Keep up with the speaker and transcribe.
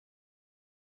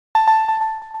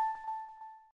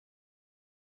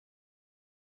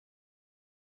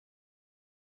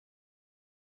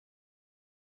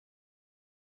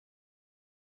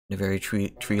in a very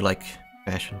tree-like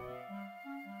fashion.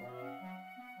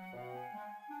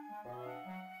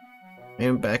 I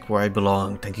am back where I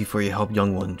belong. Thank you for your help,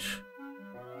 young ones.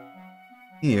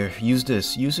 Here, use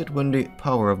this. Use it when the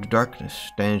power of the darkness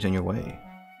stands in your way.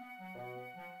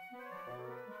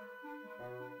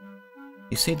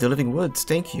 You saved the living woods.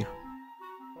 Thank you.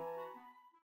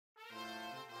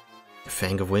 The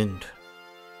Fang of Wind.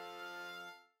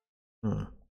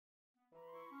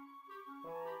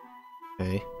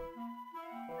 Okay.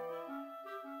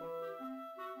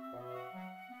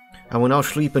 I will now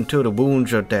sleep until the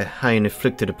wounds of that hind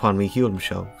inflicted upon me heal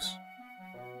themselves.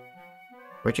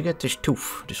 Where'd you get this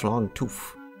tooth, this long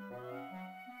tooth?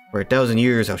 For 1,000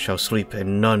 years I shall sleep,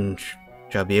 and none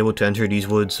shall be able to enter these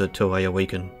woods until I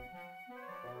awaken.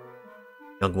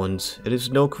 Young ones, it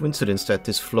is no coincidence that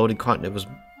this floating continent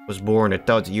was born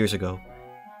 1,000 years ago,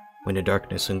 when the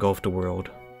darkness engulfed the world.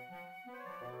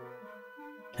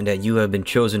 And that you have been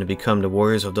chosen to become the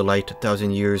warriors of the light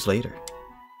 1,000 years later.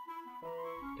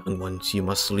 Young ones, you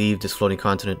must leave this floating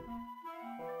continent.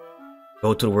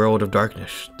 Go to the world of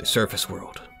darkness, the surface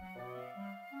world.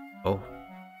 Oh.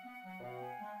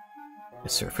 The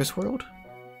surface world?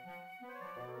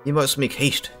 You must make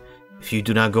haste. If you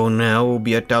do not go now, it will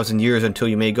be 1,000 years until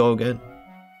you may go again.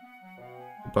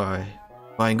 Goodbye.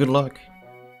 Bye and good luck.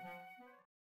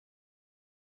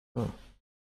 Oh.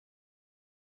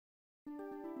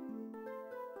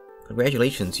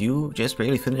 Congratulations, you just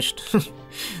barely finished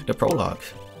the prologue.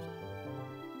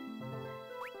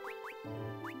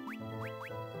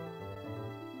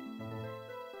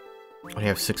 I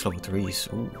have 6 level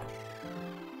 3s. Ooh.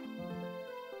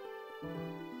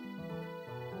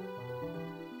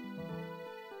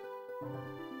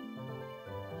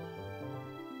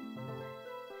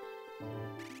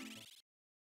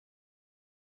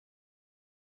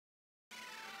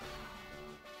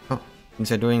 Oh,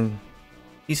 things are doing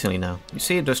decently now. You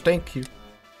saved us, thank you.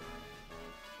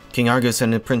 King Argus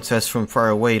and the princess from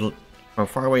faraway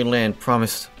land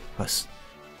promised us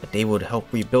that they would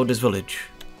help rebuild this village.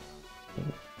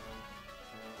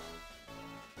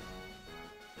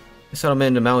 The settlement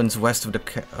in the mountains west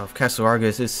of Castle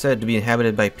Argus is said to be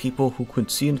inhabited by people who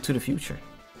could see into the future.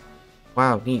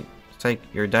 Wow, neat. It's like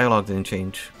your dialogue didn't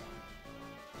change.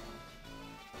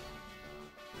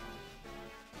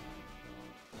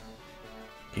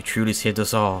 You truly saved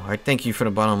us all. I thank you from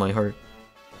the bottom of my heart.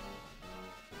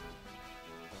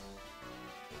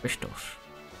 Crystals.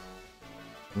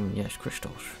 Yes,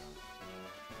 crystals.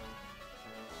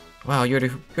 Wow, you're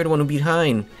the one who beat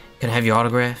Hein. Can I have your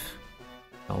autograph?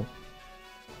 No.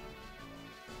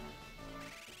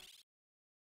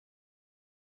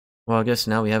 Well, I guess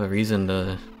now we have a reason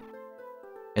to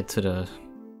head to the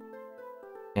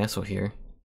castle here.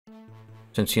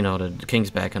 Since, you know, the king's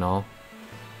back and all.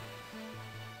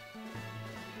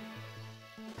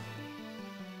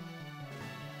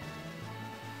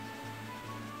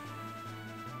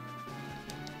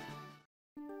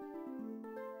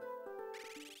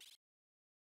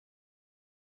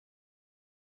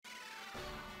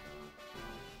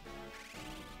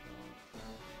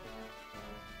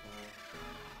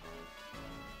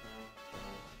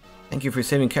 Thank you for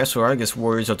saving Castle Argus,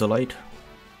 Warriors of the Light.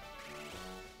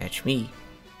 Catch me.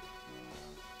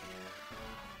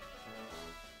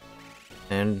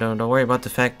 And don't worry about the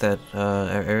fact that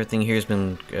everything here has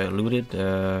been looted.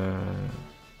 Yeah,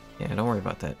 don't worry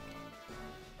about that.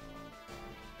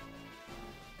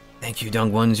 Thank you,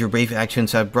 young ones. Your brave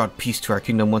actions have brought peace to our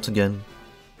kingdom once again.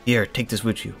 Here, take this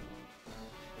with you.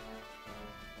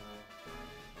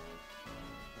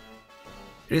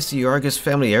 It is the Argus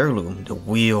family heirloom, the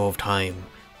Wheel of Time,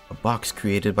 a box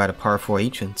created by the powerful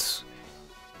ancients.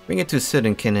 Bring it to Sid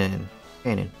and Canaan.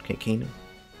 This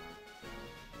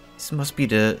must be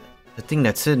the thing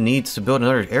that Sid needs to build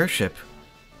another airship.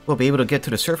 We'll be able to get to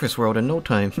the surface world in no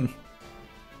time.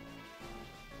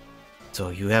 So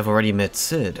you have already met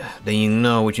Sid, then you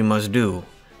know what you must do.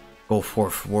 Go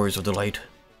forth, Warriors of the Light.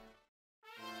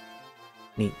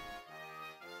 Neat.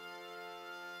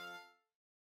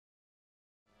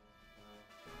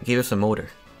 It gave us a motor.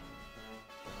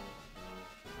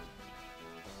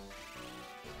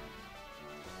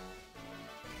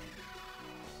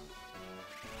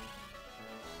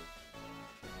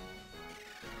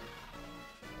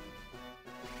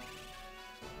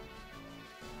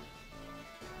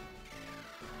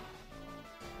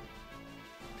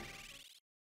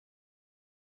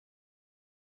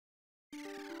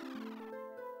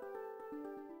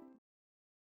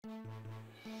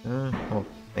 Well,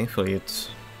 thankfully it's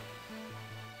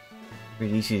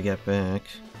pretty easy to get back.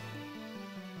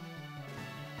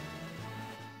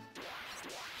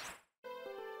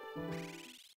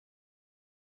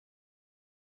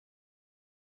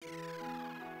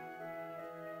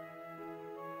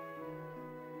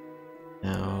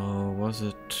 Now, was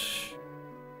it...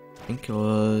 I think it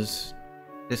was...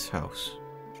 this house.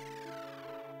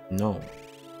 No.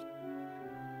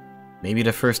 Maybe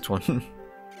the first one.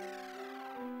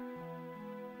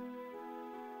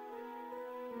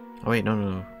 Oh wait,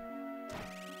 no.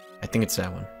 I think it's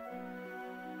that one.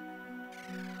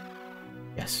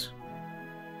 Yes.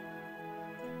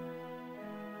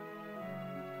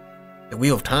 The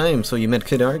Wheel of Time, so you met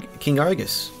King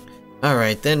Argus.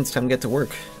 Alright, then it's time to get to work.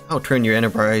 I'll turn your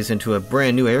Enterprise into a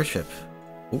brand new airship.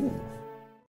 Ooh.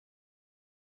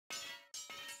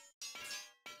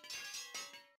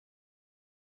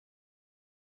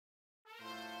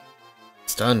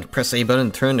 It's done. Press A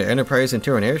button to turn the Enterprise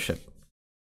into an airship.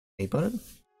 A button?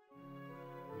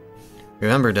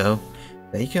 Remember though,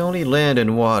 that you can only land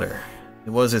in water.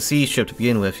 It was a sea ship to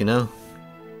begin with, you know?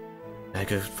 I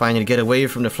could finally get away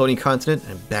from the floating continent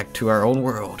and back to our own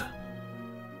world.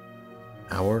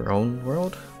 Our own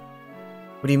world?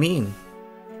 What do you mean?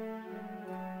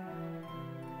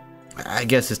 I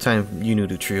guess it's time you knew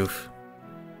the truth.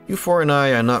 You four and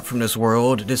I are not from this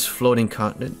world, this floating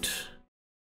continent.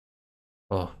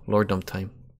 Oh, Lord Dump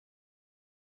time.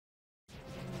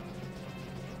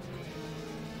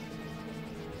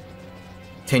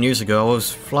 10 years ago, I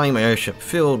was flying my airship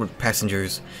filled with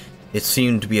passengers. It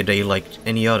seemed to be a day like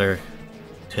any other,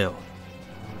 till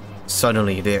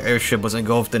suddenly the airship was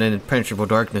engulfed in an impenetrable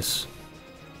darkness.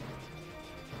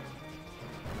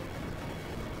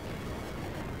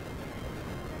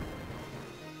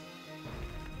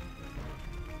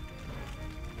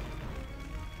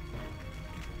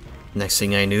 Next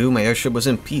thing I knew, my airship was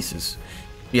in pieces.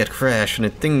 We had crashed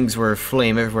and things were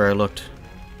aflame everywhere I looked.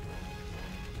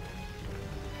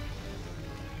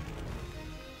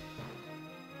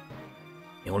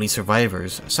 The only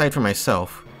survivors, aside from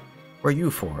myself, were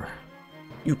you four.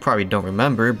 You probably don't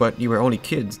remember, but you were only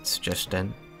kids just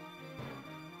then.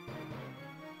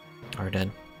 Or dead.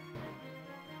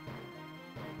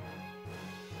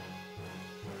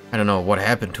 I don't know what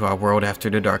happened to our world after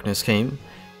the darkness came,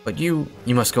 but you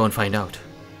must go and find out.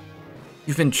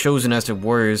 You've been chosen as the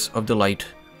warriors of the light.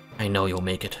 I know you'll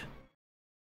make it.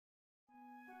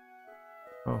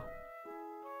 Oh.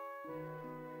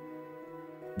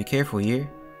 Be careful here.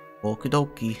 Okie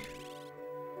dokie.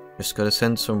 Just gotta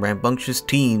send some rambunctious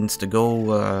teens to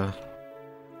go, I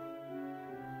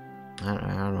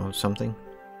don't know, something.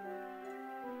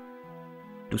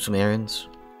 Do some errands.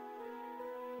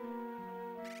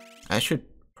 I should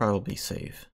probably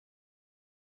save.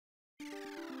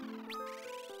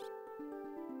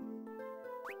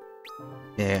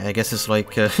 Yeah, I guess it's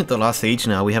like the Lost Age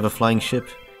now. We have a flying ship.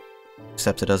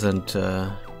 Except it doesn't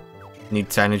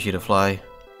need energy to fly.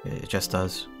 It just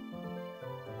does.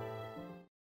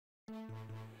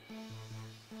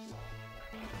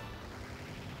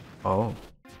 Oh.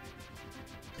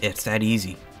 It's that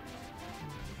easy.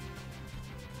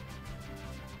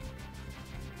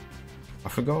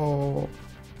 Off we go.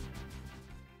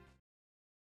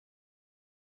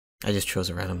 I just chose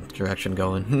a random direction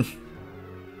going.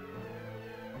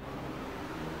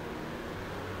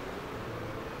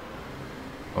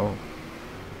 Oh.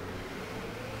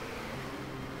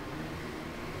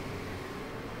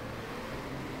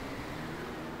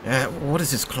 What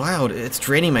is this cloud? It's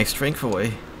draining my strength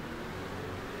away.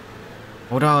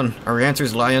 Hold on, our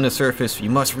answers lie on the surface. You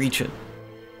must reach it.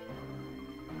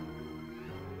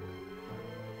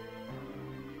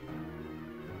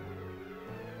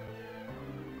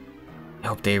 I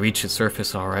hope they reach the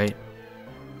surface alright.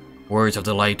 Words of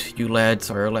the light, you lads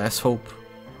are our last hope.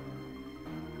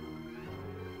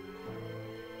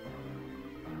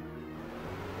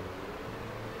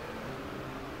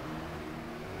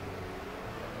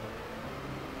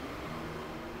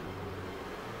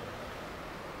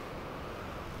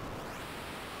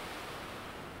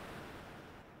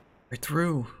 We're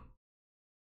through.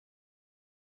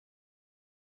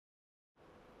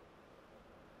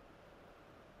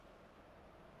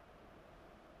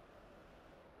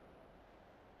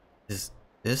 Is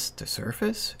this the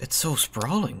surface? It's so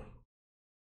sprawling.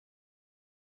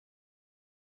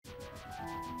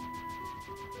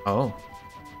 Oh.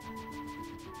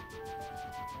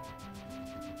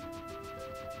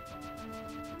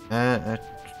 That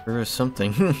sure is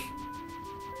something.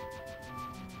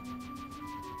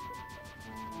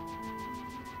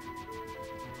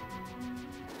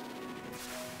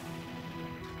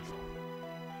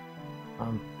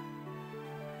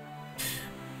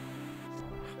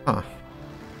 Huh.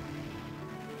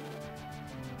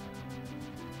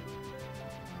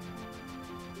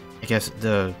 I guess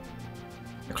the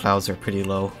clouds are pretty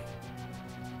low.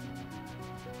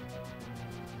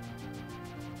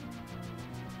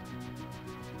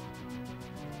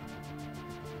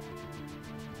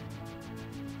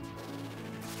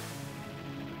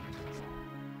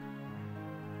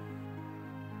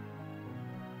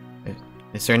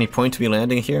 Is there any point to be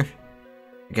landing here?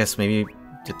 I guess maybe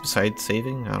besides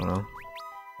saving? I don't know.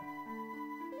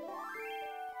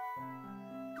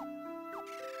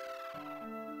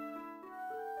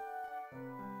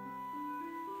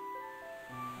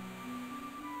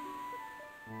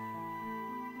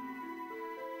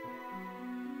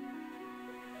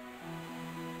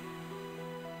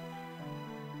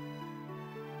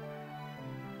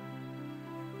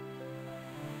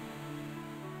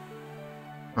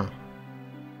 Huh.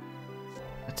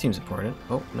 That seems important.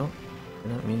 Oh, no.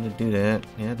 Did not mean to do that.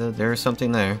 Yeah, there's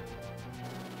something there.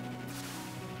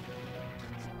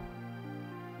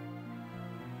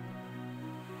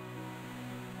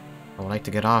 I would like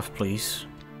to get off, please.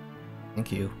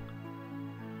 Thank you.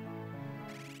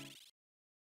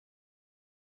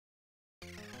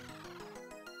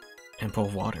 Ample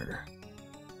water.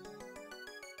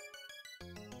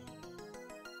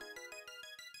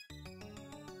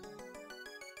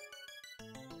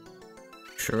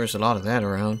 Sure is a lot of that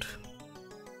around.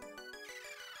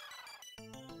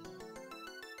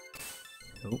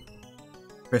 Oh.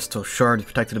 Crystal shard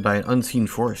protected by an unseen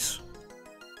force.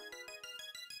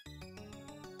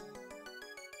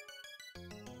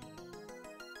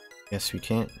 Guess we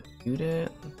can't do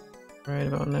that right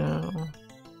about now.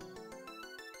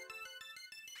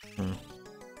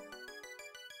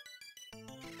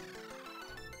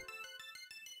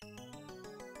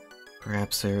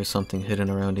 Perhaps there is something hidden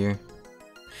around here.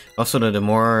 Also, the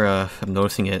more I'm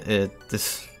noticing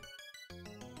this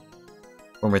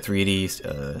former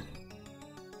 3D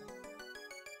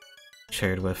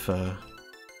shared with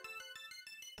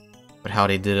how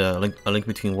they did a link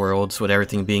between worlds with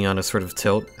everything being on a sort of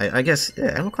tilt. I guess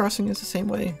yeah, Animal Crossing is the same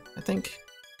way. I think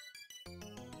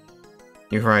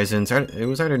New Horizons. It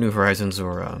was either New Horizons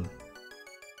or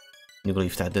New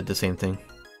Leaf that did the same thing.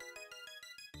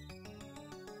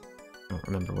 I don't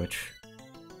remember which.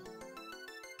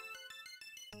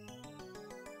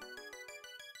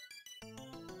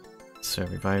 So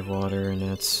revive water, and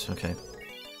that's okay.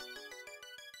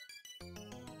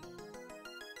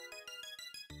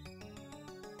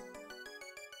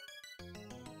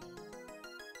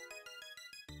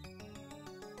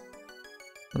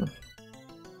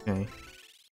 Okay.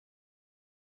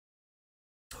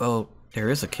 Well, there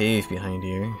is a cave behind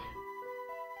here.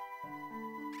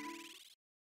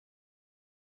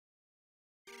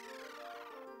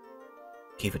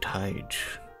 Cave at Hyde.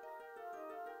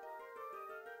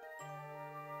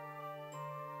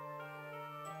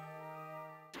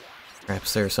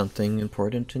 Perhaps there's something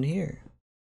important in here.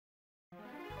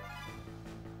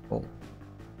 Oh.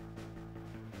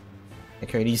 I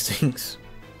carry these things.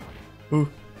 Ooh.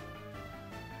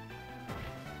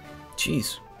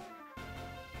 Jeez.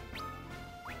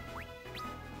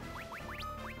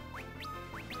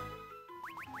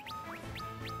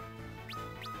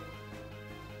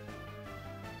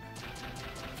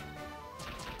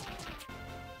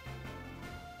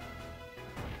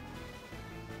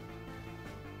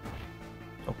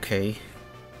 Okay.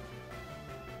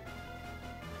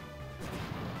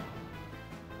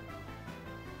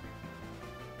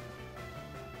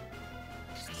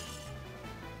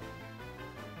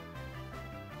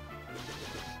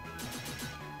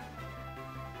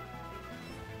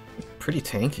 Pretty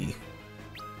tanky.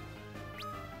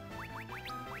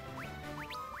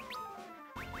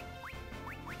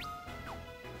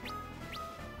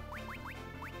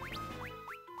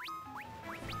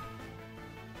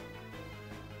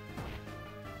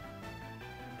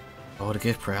 Oh, to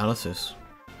give paralysis.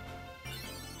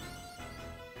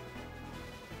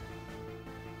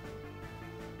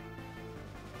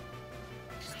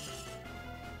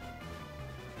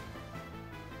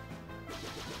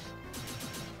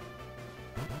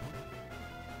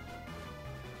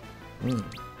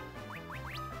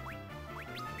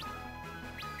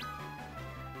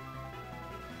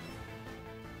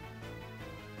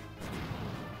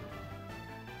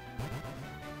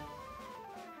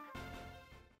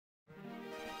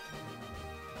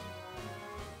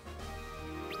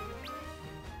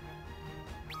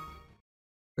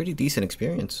 Pretty decent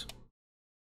experience.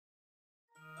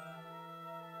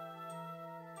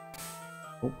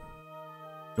 Oh.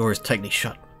 Door is tightly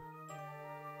shut.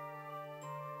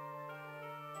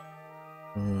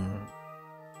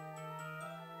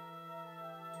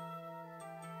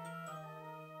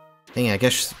 Dang, I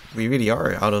guess we really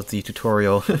are out of the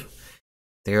tutorial.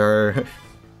 They are...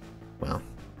 well...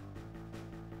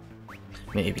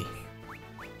 maybe.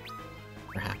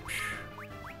 Perhaps.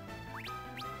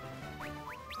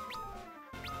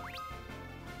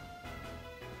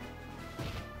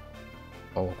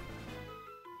 Oh.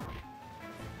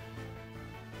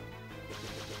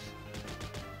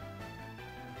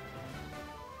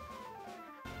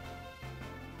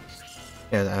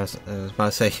 Yeah, I was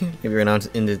about to say, maybe we're not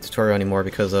in the tutorial anymore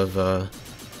because of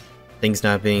things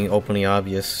not being openly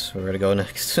obvious where to go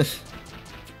next.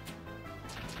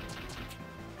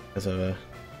 Because of a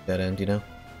dead end, you know?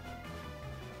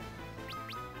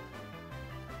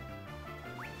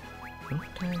 What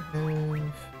do I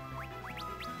have?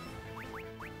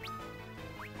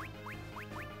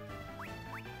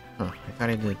 Oh, I thought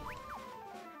I did.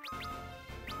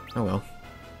 Oh well.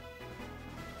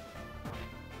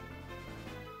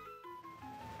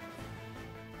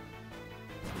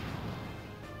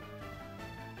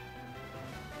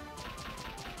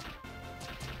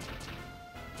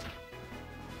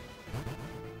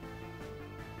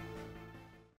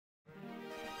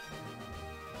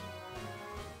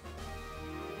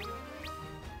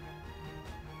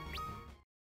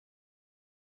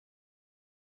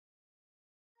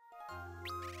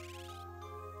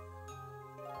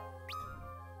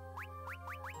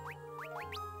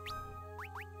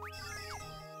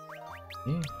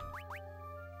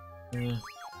 Yeah.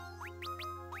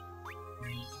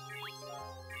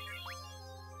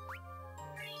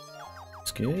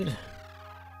 It's good.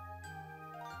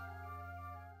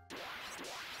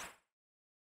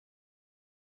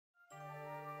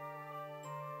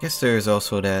 Guess there's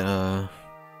also that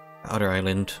outer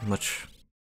island much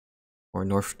more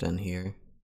north than here.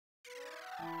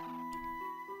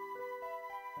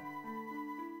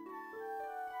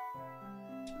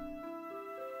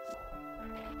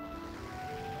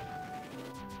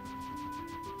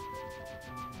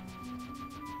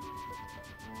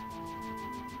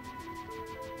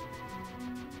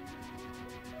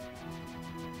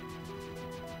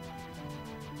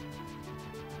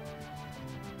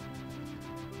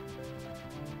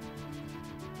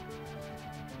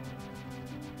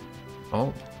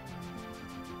 Oh.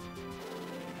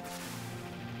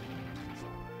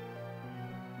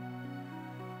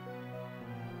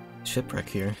 Shipwreck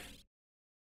here.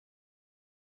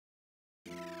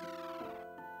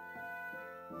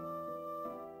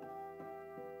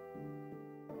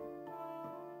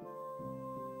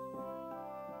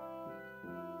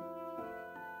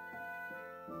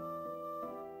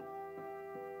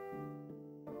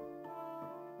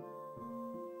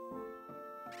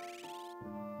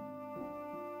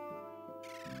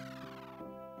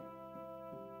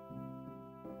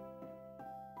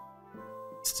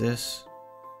 What's this?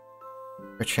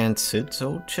 Perchance Sid's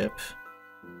old ship?